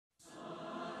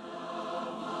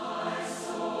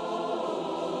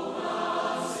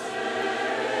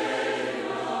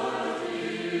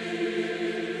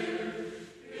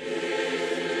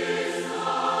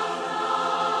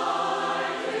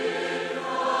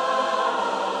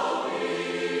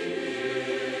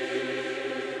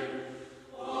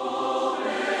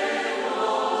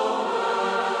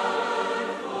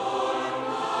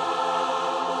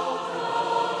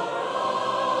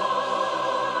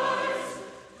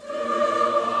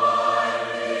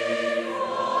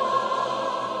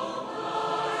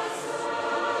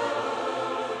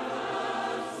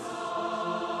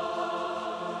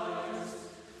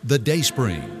The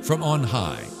Dayspring from on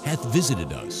high hath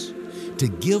visited us, to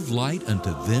give light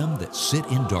unto them that sit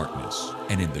in darkness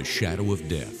and in the shadow of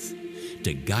death,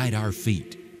 to guide our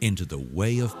feet into the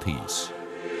way of peace.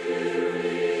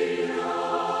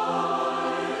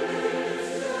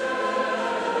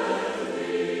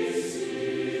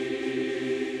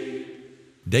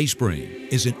 Dayspring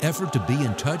is an effort to be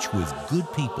in touch with good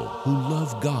people who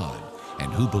love God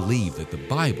and who believe that the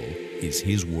Bible is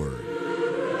His Word.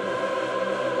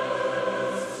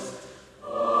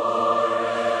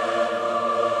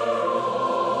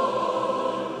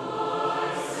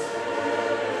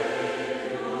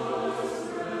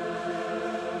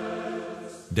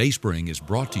 Dayspring is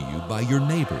brought to you by your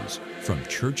neighbors from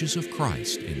Churches of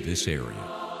Christ in this area.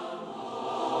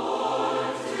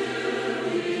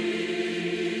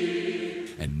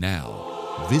 And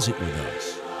now, visit with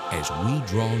us as we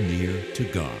draw near to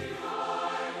God.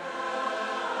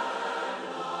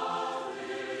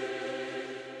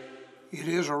 It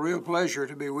is a real pleasure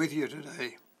to be with you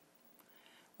today.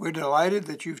 We're delighted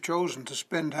that you've chosen to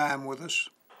spend time with us.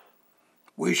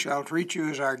 We shall treat you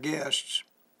as our guests.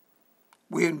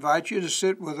 We invite you to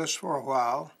sit with us for a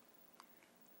while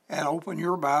and open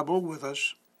your Bible with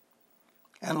us,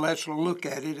 and let's look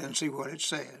at it and see what it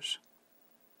says.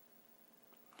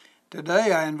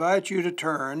 Today I invite you to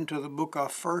turn to the book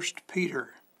of 1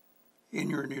 Peter in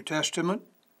your New Testament,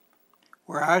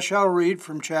 where I shall read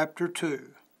from chapter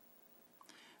 2.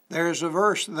 There is a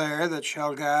verse there that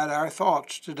shall guide our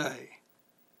thoughts today.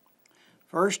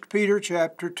 1 Peter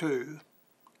chapter 2,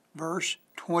 verse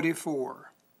 24.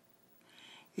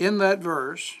 In that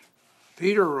verse,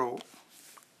 Peter wrote,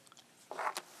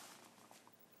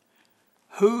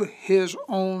 "Who his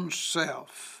own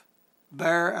self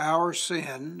bare our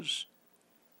sins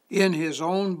in his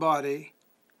own body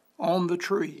on the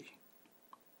tree,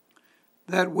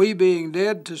 that we being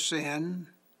dead to sin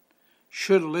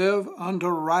should live unto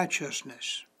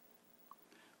righteousness,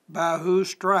 by whose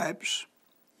stripes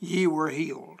ye were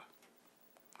healed."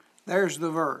 There's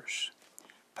the verse.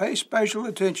 Pay special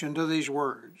attention to these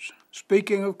words.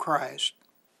 Speaking of Christ,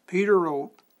 Peter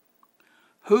wrote,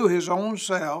 "Who his own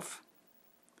self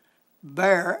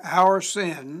bare our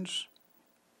sins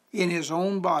in his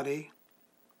own body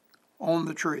on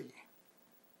the tree."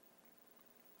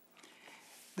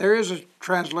 There is a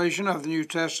translation of the New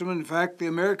Testament. In fact, the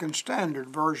American Standard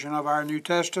Version of our New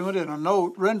Testament in a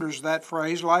note renders that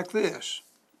phrase like this: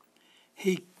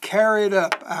 "He carried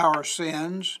up our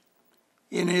sins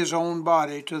in his own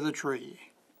body to the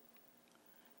tree."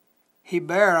 He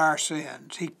bare our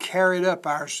sins. He carried up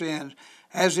our sins.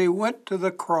 As he went to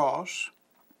the cross,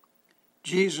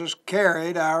 Jesus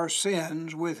carried our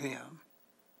sins with him.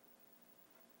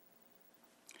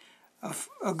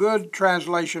 A good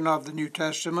translation of the New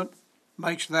Testament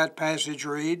makes that passage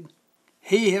read,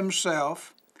 "He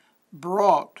himself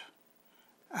brought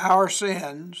our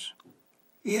sins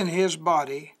in his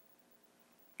body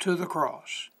to the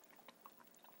cross."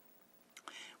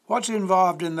 What's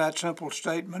involved in that simple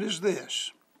statement is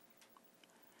this: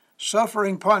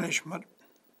 suffering punishment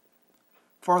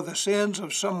for the sins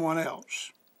of someone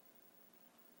else.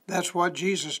 That's what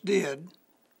Jesus did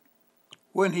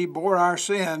when he bore our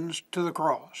sins to the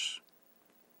cross.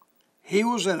 He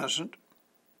was innocent,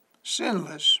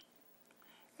 sinless,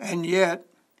 and yet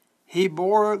he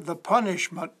bore the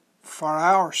punishment for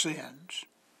our sins.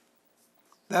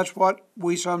 That's what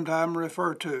we sometimes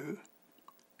refer to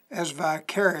as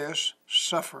vicarious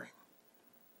suffering.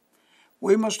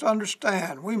 We must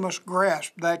understand, we must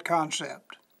grasp that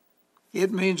concept.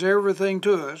 It means everything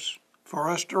to us for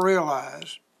us to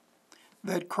realize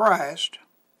that Christ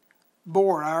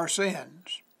bore our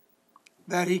sins,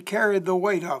 that he carried the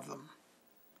weight of them.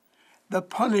 The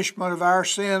punishment of our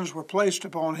sins were placed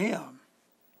upon him.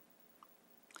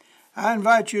 I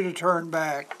invite you to turn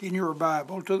back in your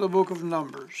Bible to the book of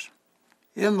Numbers,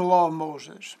 in the law of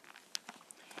Moses.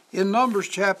 In Numbers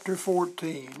chapter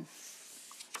 14,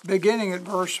 beginning at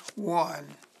verse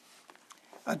 1,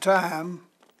 a time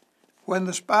when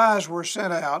the spies were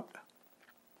sent out,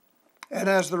 and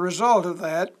as the result of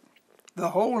that,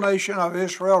 the whole nation of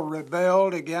Israel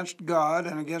rebelled against God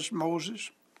and against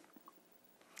Moses.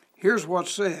 Here's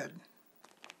what's said: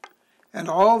 "And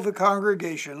all the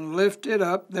congregation lifted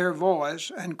up their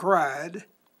voice and cried,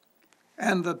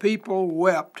 and the people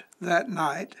wept that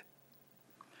night.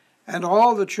 And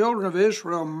all the children of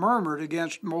Israel murmured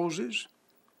against Moses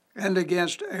and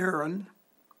against Aaron,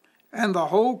 and the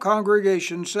whole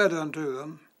congregation said unto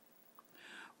them,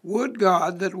 Would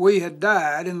God that we had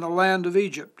died in the land of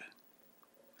Egypt,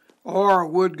 or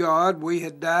would God we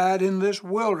had died in this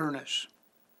wilderness.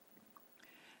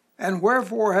 And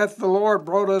wherefore hath the Lord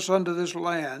brought us unto this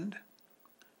land,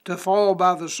 to fall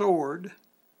by the sword,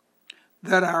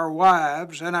 that our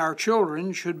wives and our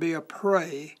children should be a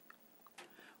prey?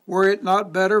 Were it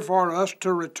not better for us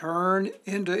to return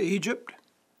into Egypt?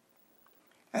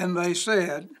 And they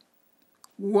said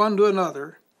one to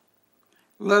another,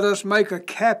 Let us make a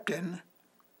captain,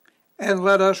 and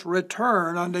let us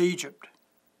return unto Egypt.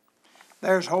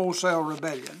 There's wholesale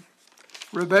rebellion.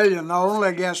 Rebellion not only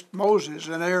against Moses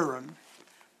and Aaron,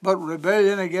 but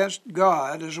rebellion against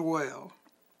God as well.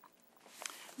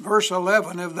 Verse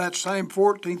 11 of that same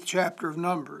 14th chapter of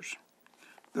Numbers,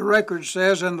 the record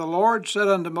says, And the Lord said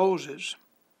unto Moses,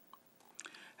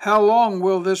 How long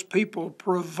will this people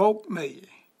provoke me?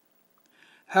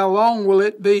 How long will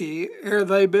it be ere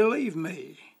they believe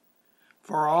me,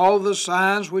 for all the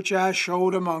signs which I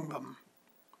showed among them?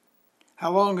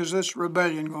 How long is this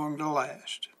rebellion going to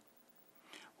last?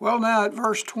 Well, now at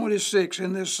verse 26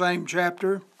 in this same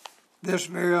chapter, this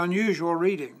very unusual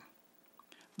reading,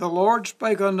 The Lord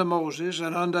spake unto Moses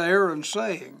and unto Aaron,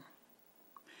 saying,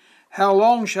 How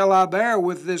long shall I bear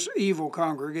with this evil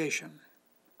congregation,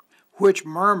 which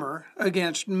murmur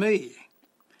against me?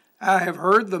 I have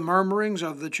heard the murmurings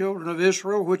of the children of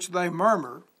Israel, which they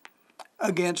murmur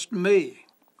against me.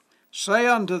 Say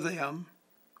unto them,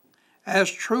 As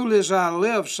truly as I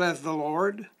live, saith the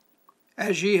Lord,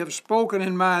 as ye have spoken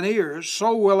in mine ears,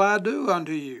 so will I do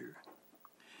unto you.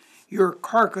 Your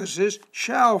carcasses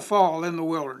shall fall in the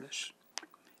wilderness,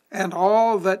 and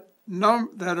all that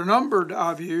are numbered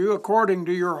of you, according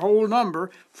to your whole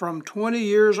number, from 20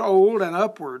 years old and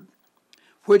upward,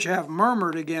 which have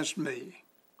murmured against me.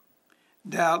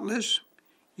 Doubtless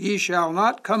ye shall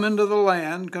not come into the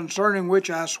land, concerning which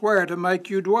I swear to make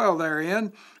you dwell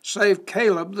therein, save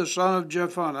Caleb the son of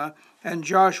Jephunneh, and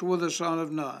Joshua the son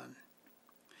of Nun.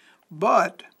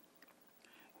 But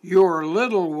your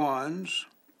little ones,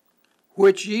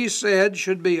 which ye said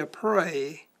should be a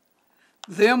prey,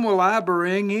 them will I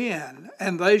bring in,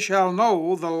 and they shall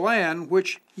know the land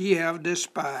which ye have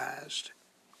despised.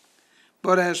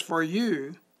 But as for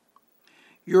you,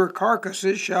 your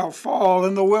carcasses shall fall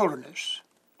in the wilderness.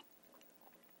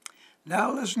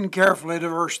 Now listen carefully to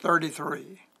verse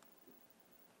 33.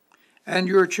 And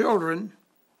your children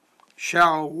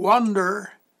shall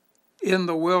wander in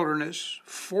the wilderness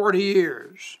 40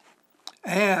 years,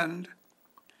 and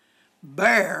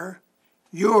bear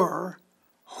your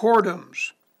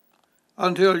whoredoms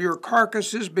until your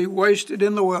carcasses be wasted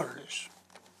in the wilderness.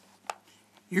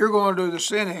 You're going to do the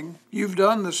sinning. You've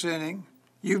done the sinning.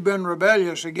 You've been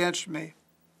rebellious against me.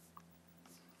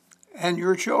 And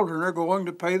your children are going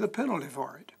to pay the penalty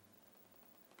for it.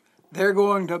 They're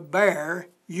going to bear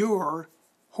your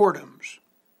whoredoms.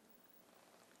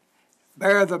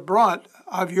 Bear the brunt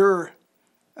of your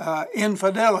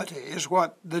infidelity, is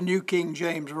what the New King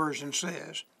James Version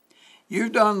says.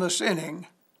 You've done the sinning,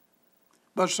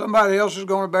 but somebody else is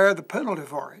going to bear the penalty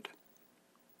for it.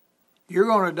 You're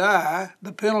going to die.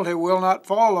 The penalty will not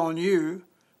fall on you,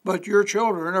 but your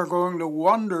children are going to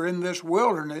wander in this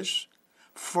wilderness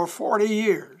for 40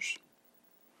 years.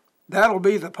 That'll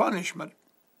be the punishment.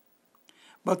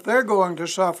 But they're going to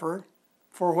suffer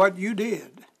for what you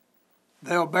did.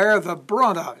 They'll bear the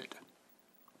brunt of it.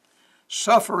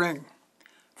 Suffering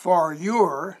for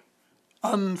your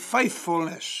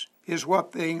unfaithfulness is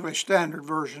what the English Standard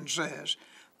Version says.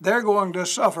 They're going to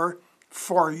suffer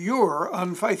for your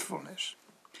unfaithfulness.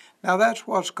 Now that's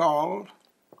what's called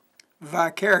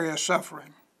vicarious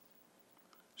suffering.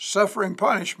 Suffering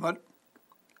punishment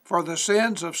for the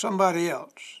sins of somebody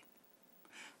else.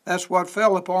 That's what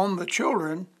fell upon the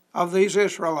children of these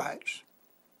Israelites.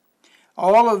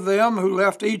 All of them who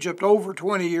left Egypt over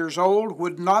 20 years old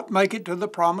would not make it to the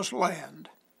promised land.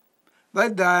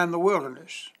 They'd die in the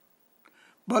wilderness.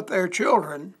 But their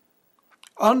children,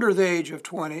 under the age of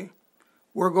 20,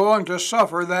 were going to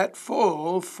suffer that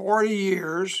full 40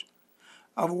 years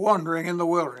of wandering in the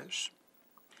wilderness.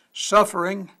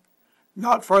 Suffering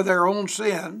not for their own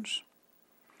sins,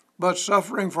 but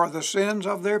suffering for the sins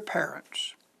of their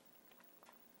parents.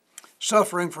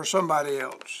 Suffering for somebody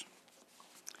else.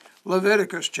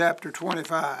 Leviticus chapter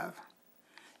 25.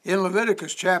 In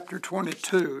Leviticus chapter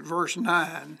 22, verse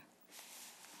 9,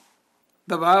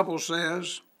 the Bible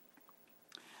says,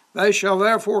 They shall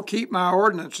therefore keep my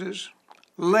ordinances,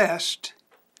 lest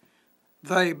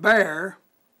they bear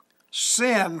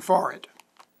sin for it.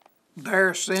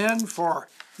 Bear sin for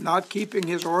not keeping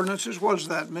his ordinances. What does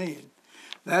that mean?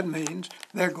 That means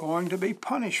they're going to be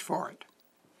punished for it.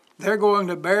 They're going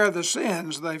to bear the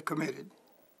sins they've committed.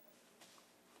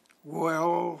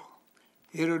 Well,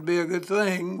 it would be a good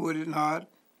thing, would it not,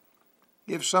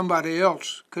 if somebody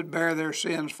else could bear their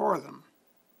sins for them.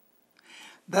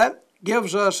 That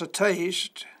gives us a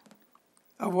taste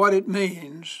of what it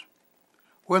means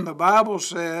when the Bible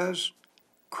says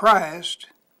Christ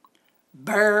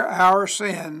bare our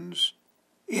sins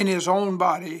in his own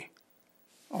body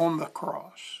on the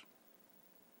cross.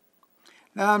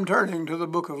 Now I'm turning to the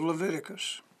book of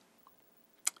Leviticus.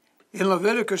 In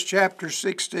Leviticus chapter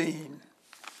 16,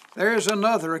 there is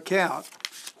another account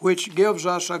which gives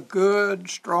us a good,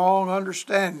 strong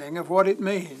understanding of what it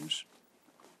means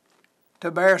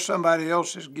to bear somebody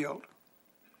else's guilt,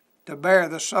 to bear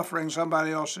the suffering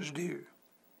somebody else is due.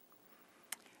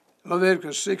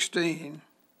 Leviticus 16,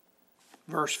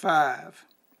 verse 5.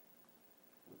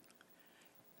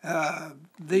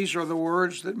 These are the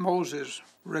words that Moses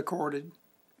recorded.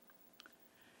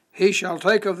 He shall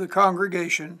take of the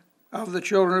congregation of the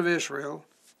children of Israel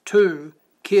 2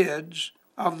 kids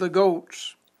of the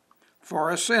goats for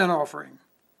a sin offering,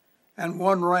 and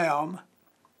 1 ram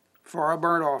for a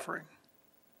burnt offering.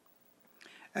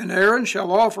 And Aaron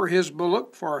shall offer his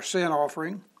bullock for a sin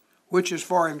offering, which is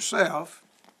for himself,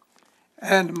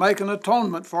 and make an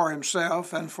atonement for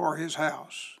himself and for his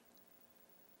house.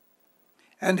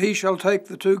 And he shall take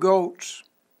the 2 goats,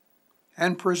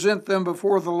 and present them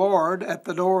before the Lord at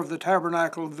the door of the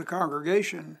tabernacle of the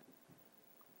congregation.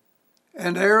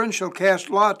 And Aaron shall cast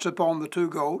lots upon the 2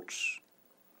 goats,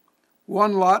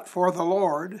 1 lot for the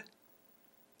Lord,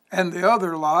 and the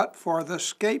other lot for the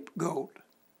scapegoat.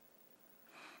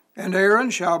 And Aaron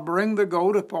shall bring the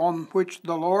goat upon which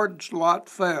the Lord's lot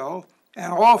fell,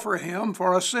 and offer him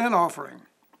for a sin offering.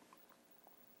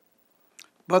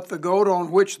 But the goat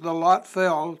on which the lot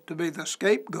fell to be the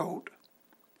scapegoat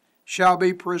shall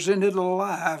be presented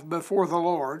alive before the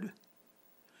Lord,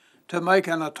 to make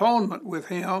an atonement with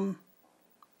him,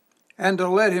 and to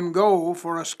let him go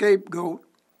for a scapegoat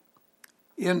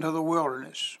into the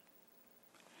wilderness.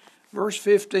 Verse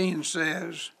 15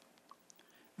 says,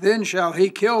 Then shall he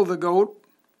kill the goat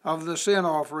of the sin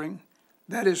offering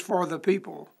that is for the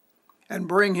people, and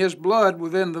bring his blood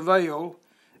within the veil,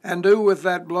 and do with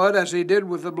that blood as he did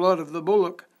with the blood of the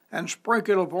bullock, and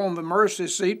sprinkle upon the mercy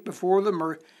seat before the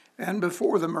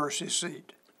mercy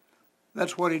seat.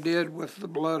 That's what he did with the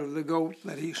blood of the goat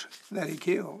that he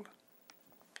killed.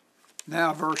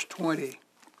 Now verse 20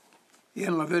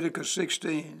 in Leviticus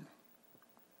 16.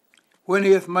 When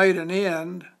he hath made an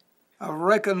end of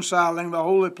reconciling the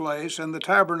holy place and the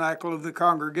tabernacle of the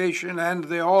congregation and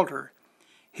the altar,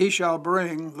 he shall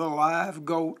bring the live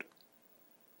goat.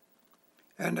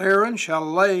 And Aaron shall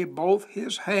lay both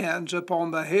his hands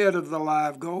upon the head of the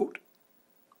live goat,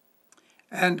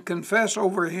 and confess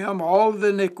over him all the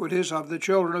iniquities of the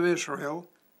children of Israel,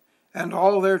 and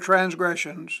all their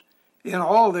transgressions, in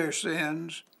all their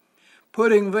sins,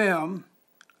 putting them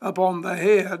upon the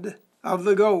head of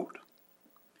the goat,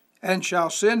 and shall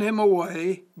send him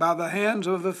away by the hands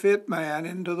of a fit man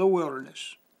into the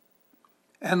wilderness.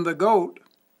 And the goat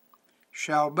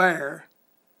shall bear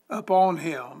upon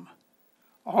him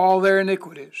all their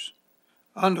iniquities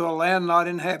unto a land not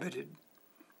inhabited,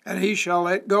 and he shall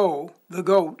let go the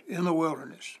goat in the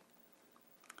wilderness.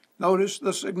 Notice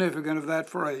the significance of that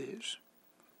phrase.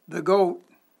 The goat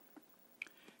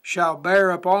shall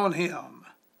bear upon him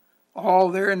all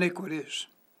their iniquities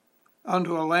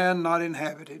unto a land not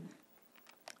inhabited.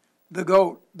 The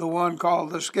goat, the one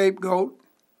called the scapegoat,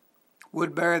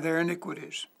 would bear their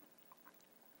iniquities.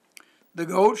 The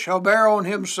goat shall bear on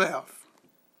himself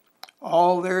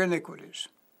all their iniquities.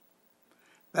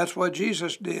 That's what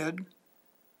Jesus did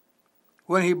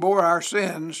when he bore our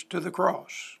sins to the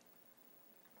cross.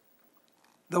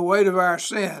 The weight of our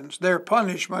sins, their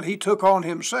punishment, he took on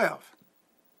himself.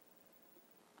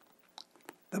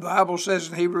 The Bible says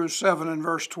in Hebrews 7 and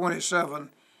verse 27,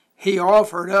 he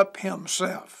offered up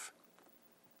himself.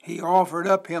 He offered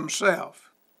up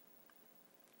himself.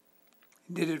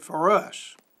 He did it for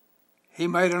us. He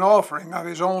made an offering of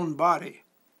his own body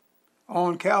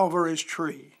on Calvary's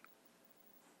tree.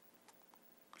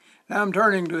 Now I'm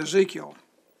turning to Ezekiel.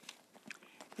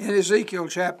 In Ezekiel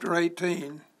chapter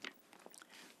 18,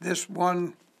 this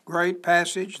one great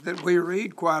passage that we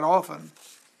read quite often,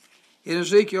 in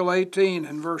Ezekiel 18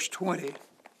 and verse 20,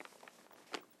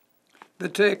 the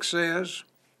text says,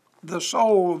 the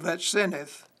soul that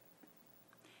sinneth,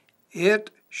 it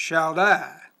shall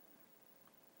die.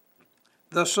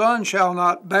 The son shall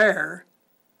not bear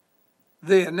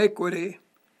the iniquity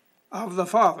of the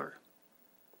father,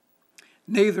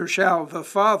 neither shall the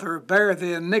father bear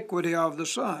the iniquity of the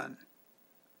son.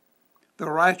 The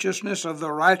righteousness of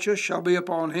the righteous shall be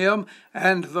upon him,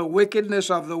 and the wickedness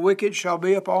of the wicked shall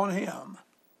be upon him.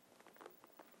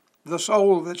 The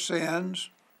soul that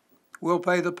sins will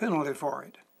pay the penalty for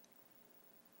it,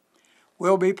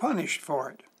 will be punished for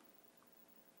it.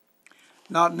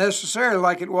 Not necessarily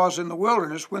like it was in the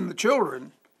wilderness when the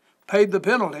children paid the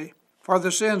penalty for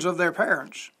the sins of their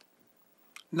parents.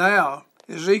 Now,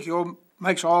 Ezekiel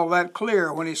makes all that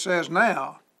clear when he says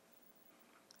now,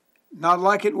 not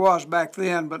like it was back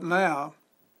then, but now,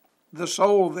 the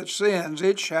soul that sins,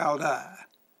 it shall die.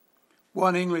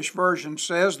 One English version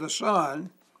says the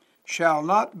Son shall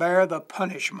not bear the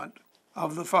punishment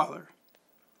of the Father.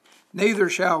 Neither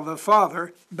shall the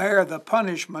Father bear the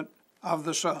punishment of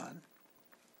the Son.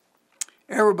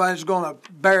 Everybody's going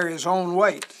to bear his own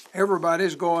weight.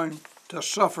 Everybody's going to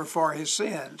suffer for his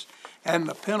sins, and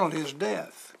the penalty is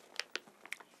death.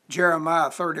 Jeremiah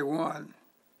 31.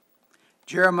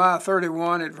 Jeremiah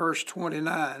 31 at verse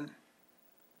 29.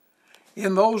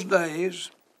 In those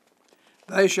days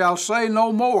they shall say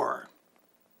no more,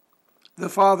 the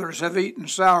fathers have eaten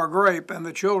sour grape, and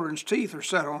the children's teeth are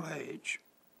set on edge.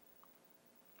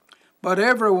 But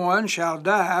everyone shall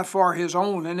die for his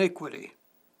own iniquity.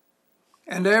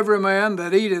 And every man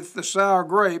that eateth the sour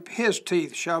grape, his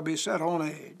teeth shall be set on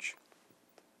edge.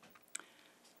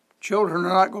 Children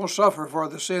are not going to suffer for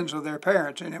the sins of their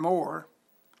parents anymore,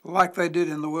 like they did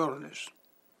in the wilderness.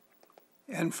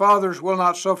 And fathers will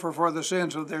not suffer for the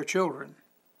sins of their children.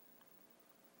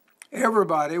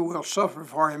 Everybody will suffer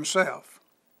for himself.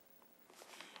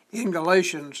 In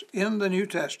Galatians, in the New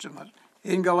Testament,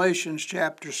 in Galatians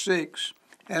chapter 6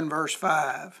 and verse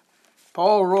 5,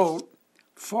 Paul wrote,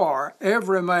 "For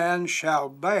every man shall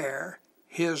bear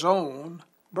his own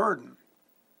burden."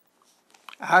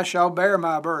 I shall bear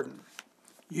my burden.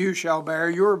 You shall bear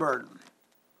your burden.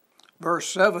 Verse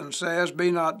 7 says,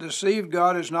 "Be not deceived,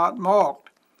 God is not mocked.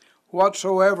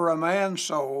 Whatsoever a man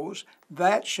sows,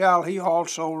 that shall he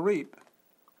also reap.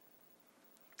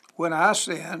 When I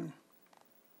sin,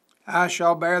 I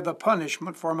shall bear the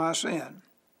punishment for my sin.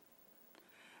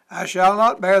 I shall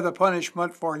not bear the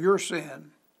punishment for your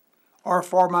sin, or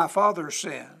for my father's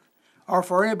sin, or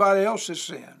for anybody else's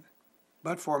sin,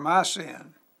 but for my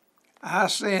sin. I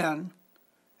sin,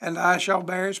 and I shall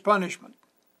bear its punishment."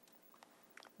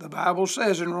 The Bible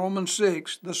says in Romans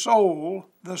 6, the soul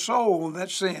that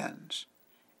sins,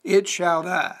 it shall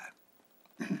die.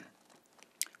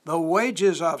 The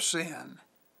wages of sin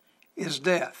is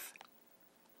death.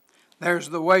 There's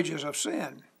the wages of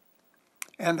sin.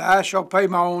 And I shall pay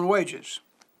my own wages,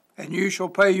 and you shall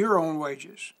pay your own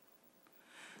wages.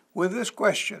 With this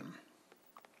question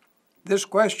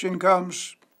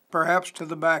comes perhaps to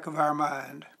the back of our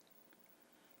mind.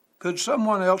 Could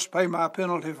someone else pay my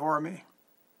penalty for me?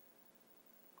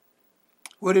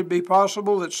 Would it be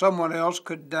possible that someone else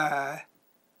could die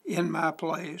in my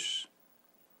place?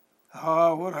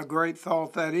 Oh, what a great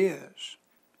thought that is,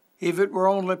 if it were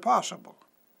only possible.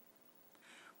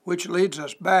 Which leads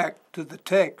us back to the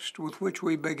text with which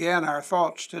we began our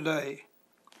thoughts today,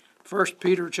 1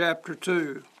 Peter chapter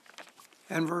 2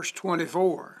 and verse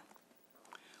 24,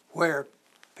 where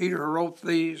Peter wrote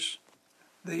these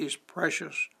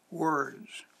precious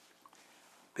words.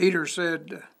 Peter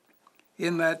said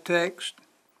in that text,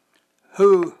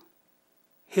 "Who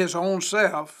his own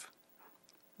self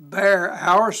bare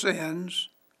our sins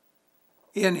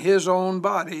in his own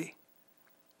body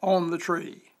on the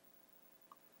tree,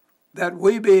 that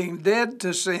we being dead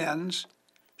to sins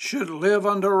should live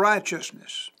unto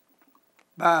righteousness,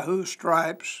 by whose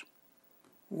stripes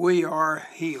we are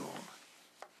healed."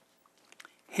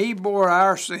 He bore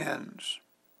our sins.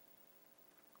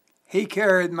 He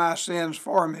carried my sins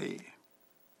for me.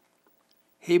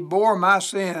 He bore my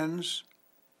sins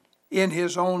in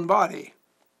his own body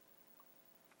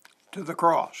to the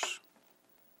cross,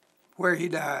 where he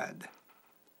died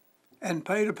and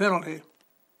paid a penalty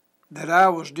that I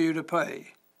was due to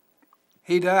pay.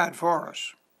 He died for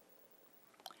us.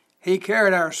 He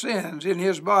carried our sins in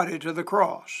his body to the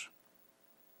cross.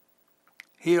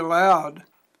 He allowed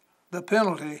the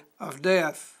penalty of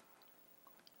death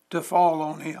to fall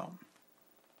on him.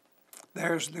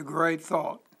 There's the great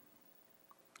thought.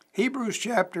 Hebrews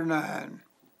chapter 9,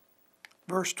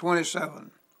 verse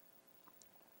 27.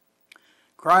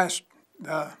 Christ,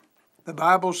 the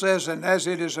Bible says, "And as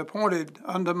it is appointed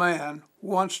unto man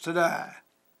once to die,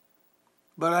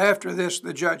 but after this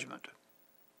the judgment,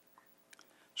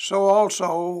 so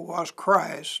also was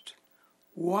Christ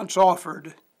once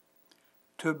offered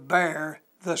to bear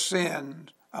the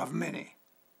sins of many.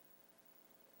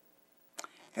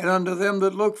 And unto them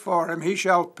that look for him he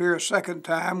shall appear a second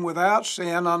time without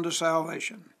sin unto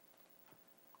salvation."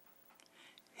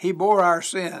 He bore our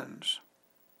sins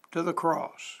to the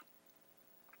cross,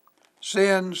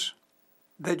 sins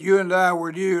that you and I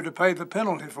were due to pay the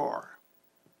penalty for.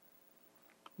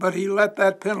 but he let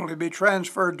that penalty be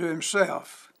transferred to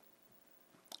himself,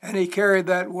 and he carried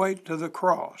that weight to the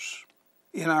cross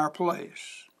in our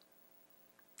place.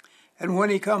 And when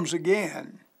he comes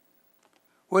again,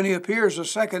 when he appears a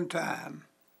second time,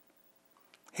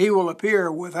 he will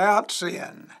appear without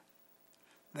sin.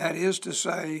 That is to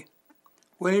say,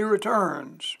 when he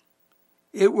returns,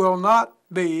 it will not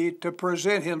be to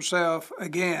present himself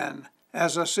again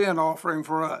as a sin offering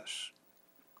for us.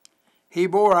 He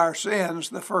bore our sins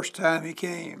the first time he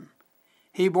came.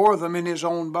 He bore them in his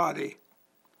own body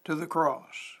to the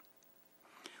cross.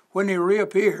 When he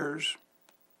reappears,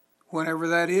 whenever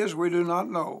that is, we do not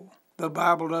know. The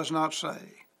Bible does not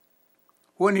say.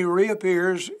 When he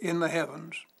reappears in the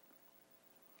heavens,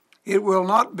 it will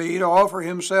not be to offer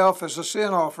himself as a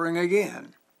sin offering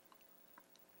again.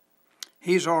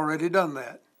 He's already done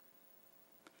that.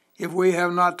 If we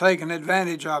have not taken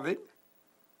advantage of it,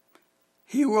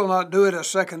 he will not do it a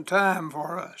second time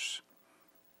for us.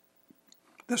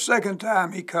 The second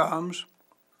time he comes,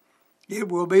 it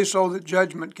will be so that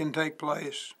judgment can take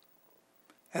place,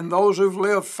 and those who've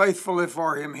lived faithfully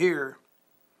for him here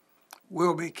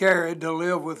will be carried to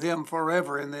live with him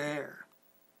forever in the air.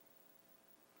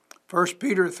 1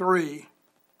 Peter 3,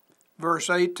 verse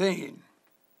 18.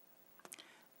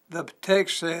 The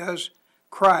text says,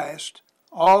 Christ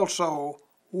also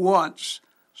once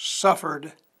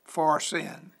suffered for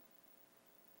sin,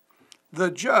 the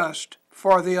just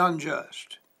for the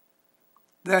unjust,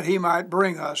 that he might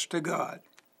bring us to God,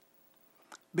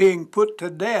 being put to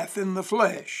death in the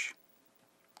flesh,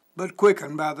 but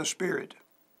quickened by the Spirit.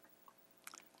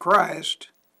 Christ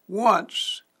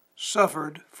once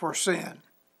suffered for sin.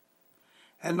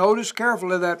 And notice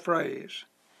carefully that phrase.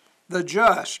 The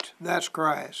just, that's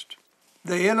Christ.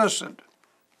 The innocent,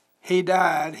 he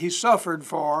died, he suffered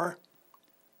for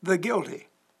the guilty.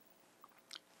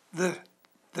 The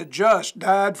just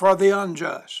died for the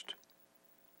unjust.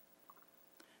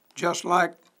 Just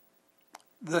like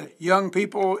the young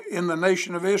people in the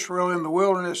nation of Israel in the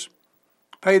wilderness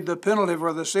paid the penalty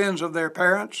for the sins of their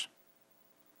parents,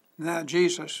 now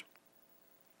Jesus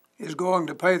is going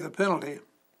to pay the penalty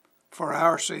for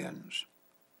our sins.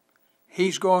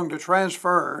 He's going to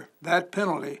transfer that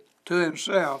penalty to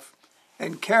himself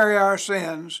and carry our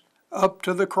sins up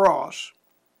to the cross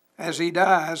as he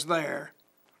dies there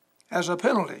as a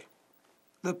penalty,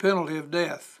 the penalty of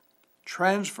death,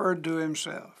 transferred to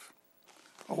himself.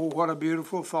 Oh, what a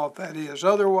beautiful thought that is.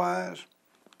 Otherwise,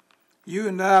 you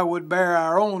and I would bear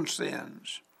our own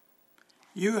sins.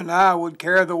 You and I would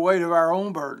carry the weight of our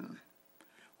own burden,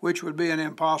 which would be an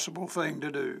impossible thing to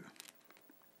do.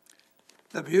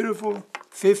 The beautiful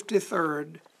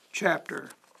 53rd chapter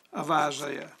of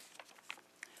Isaiah.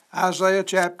 Isaiah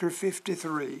chapter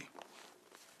 53,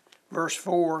 verse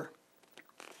 4.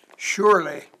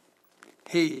 Surely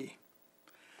he.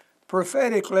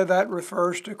 Prophetically, that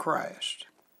refers to Christ.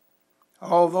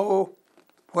 Although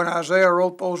when Isaiah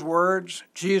wrote those words,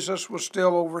 Jesus was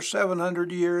still over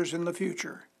 700 years in the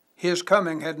future. His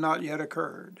coming had not yet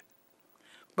occurred.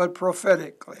 But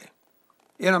prophetically,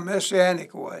 in a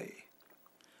messianic way,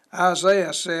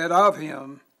 Isaiah said of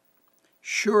him,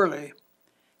 surely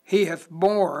he hath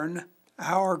borne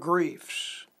our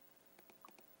griefs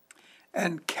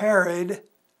and carried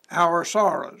our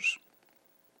sorrows.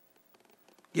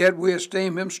 Yet we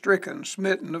esteem him stricken,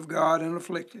 smitten of God, and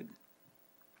afflicted.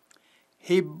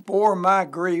 He bore my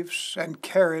griefs and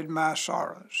carried my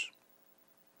sorrows.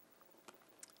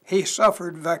 He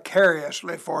suffered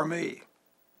vicariously for me.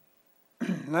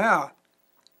 Now,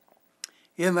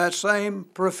 in that same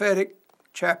prophetic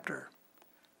chapter,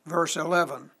 verse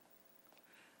 11,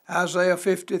 Isaiah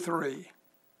 53,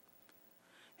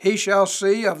 he shall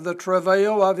see of the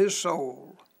travail of his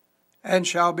soul, and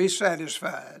shall be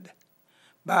satisfied.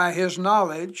 By his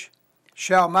knowledge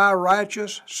shall my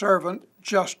righteous servant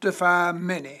justify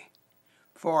many,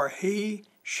 for he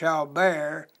shall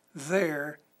bear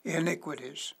their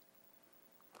iniquities.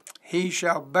 He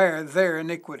shall bear their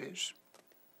iniquities.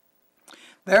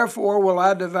 Therefore will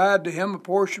I divide to him a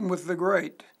portion with the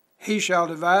great. He shall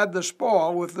divide the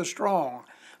spoil with the strong,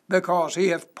 because he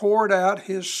hath poured out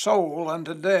his soul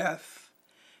unto death,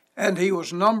 and he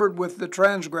was numbered with the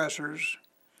transgressors,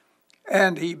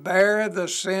 and he bare the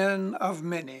sin of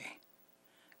many,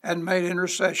 and made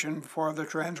intercession for the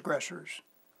transgressors.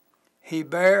 He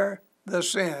bare the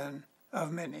sin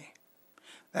of many.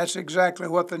 That's exactly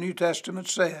what the New Testament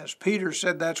says. Peter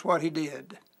said that's what he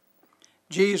did.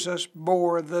 Jesus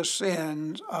bore the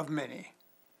sins of many.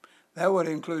 That would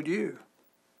include you.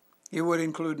 It would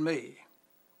include me.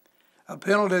 A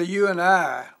penalty you and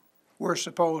I were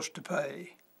supposed to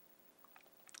pay.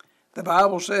 The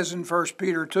Bible says in 1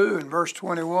 Peter 2 and verse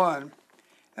 21,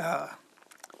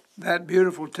 that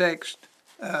beautiful text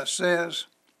says,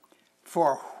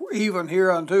 "For even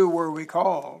hereunto were we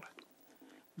called,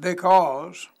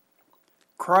 because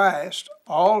Christ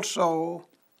also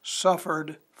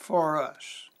suffered for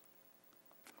us,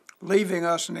 leaving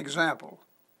us an example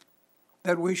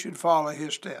that we should follow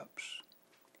his steps."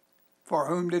 For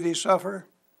whom did he suffer?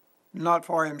 Not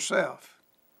for himself.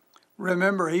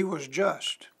 Remember, he was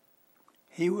just.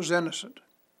 He was innocent.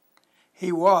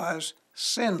 He was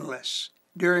sinless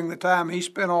during the time he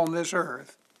spent on this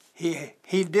earth.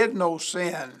 He did no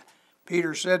sin.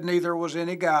 Peter said neither was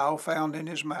any guile found in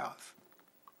his mouth.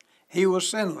 He was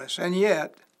sinless, and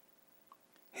yet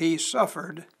he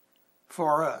suffered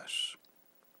for us,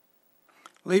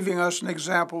 leaving us an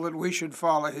example that we should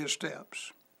follow his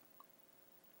steps.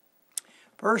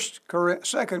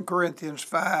 2 Corinthians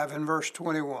 5 and verse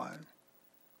 21.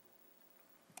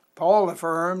 Paul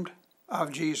affirmed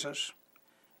of Jesus,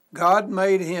 God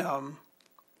made him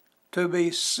to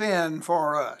be sin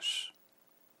for us,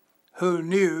 who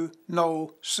knew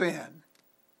no sin,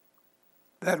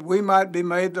 that we might be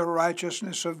made the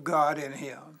righteousness of God in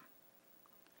him.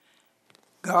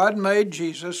 God made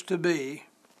Jesus to be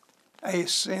a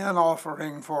sin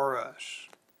offering for us.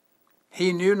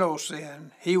 He knew no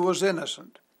sin. He was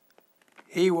innocent.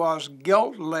 He was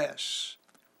guiltless.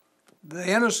 The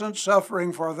innocent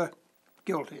suffering for the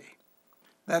guilty.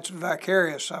 That's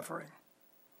vicarious suffering.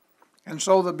 And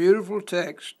so the beautiful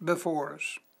text before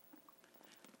us,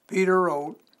 Peter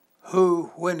wrote,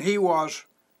 who in his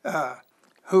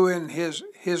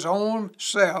own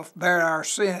self bare our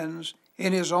sins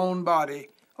in his own body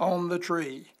on the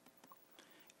tree,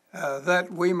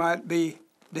 that we might be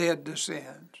dead to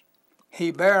sins.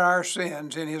 He bare our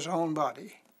sins in his own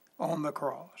body on the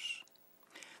cross.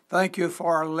 Thank you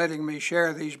for letting me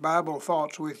share these Bible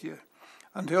thoughts with you.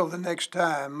 Until the next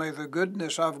time, may the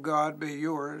goodness of God be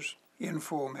yours in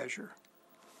full measure.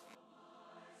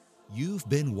 You've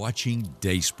been watching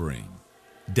Dayspring.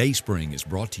 Dayspring is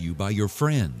brought to you by your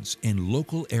friends in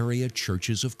local area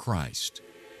churches of Christ.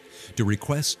 To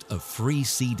request a free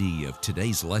CD of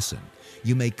today's lesson,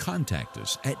 you may contact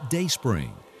us at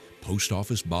Dayspring, Post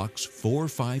Office Box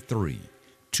 453,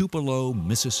 Tupelo,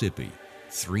 Mississippi,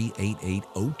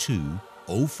 38802,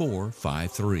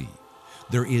 0453.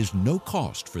 There is no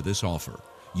cost for this offer.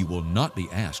 You will not be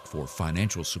asked for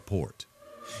financial support.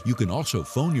 You can also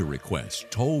phone your request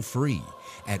toll-free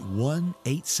at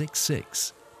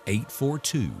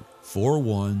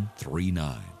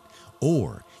 1-866-842-4139.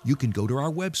 Or you can go to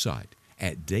our website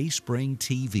at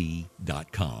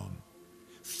dayspringtv.com.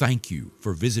 Thank you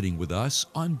for visiting with us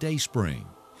on Dayspring.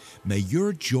 May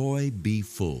your joy be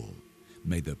full.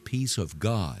 May the peace of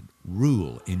God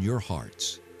rule in your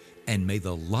hearts. And may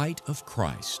the light of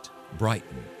Christ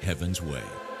brighten heaven's way.